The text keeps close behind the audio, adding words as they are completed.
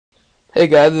Hey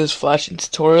guys, this is Flashing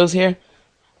Tutorials here.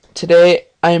 Today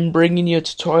I am bringing you a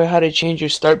tutorial how to change your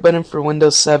start button for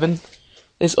Windows 7.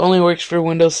 This only works for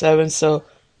Windows 7, so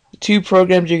the two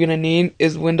programs you're going to need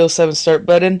is Windows 7 start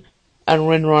button and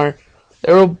Winrar.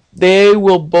 They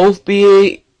will both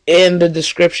be in the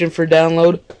description for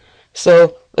download.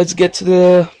 So let's get to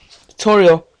the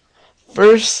tutorial.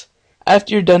 First,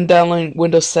 after you're done downloading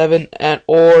Windows 7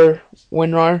 or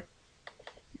Winrar,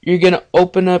 you're going to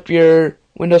open up your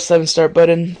Windows 7 start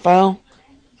button file,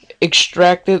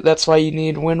 extract it. That's why you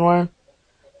need WinRAR.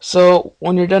 So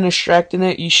when you're done extracting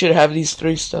it, you should have these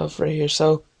three stuff right here.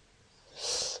 So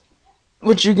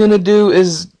what you're gonna do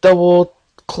is double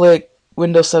click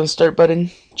Windows 7 start button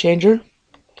changer.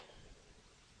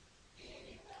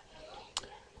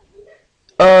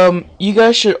 You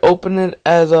guys should open it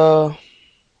as a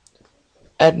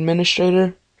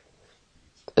administrator.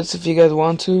 That's if you guys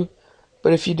want to,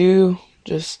 but if you do,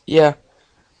 just yeah.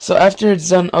 So after it's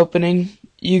done opening,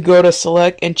 you go to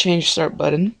select and change start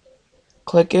button.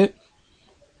 Click it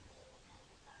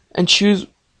and choose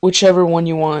whichever one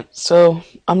you want. So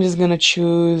I'm just gonna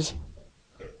choose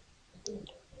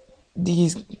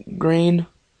these green,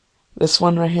 this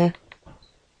one right here.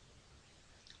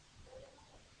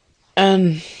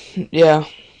 And yeah,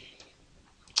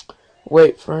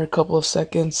 wait for a couple of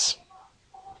seconds.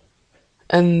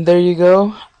 And there you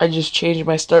go. I just changed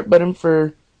my start button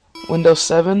for Windows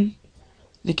 7.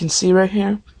 You can see right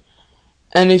here.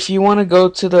 And if you want to go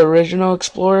to the original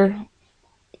Explorer,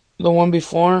 the one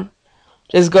before,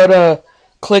 just go to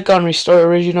click on Restore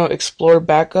Original Explorer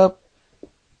Backup.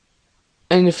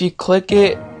 And if you click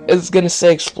it, it's going to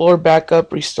say Explorer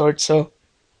Backup Restored. So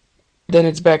then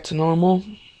it's back to normal.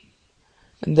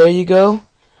 And there you go.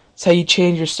 That's how you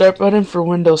change your start button for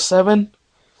Windows 7.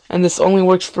 And this only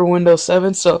works for Windows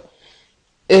 7. So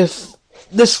if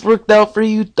this worked out for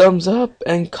you, thumbs up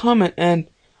and comment, and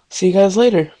see you guys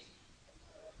later.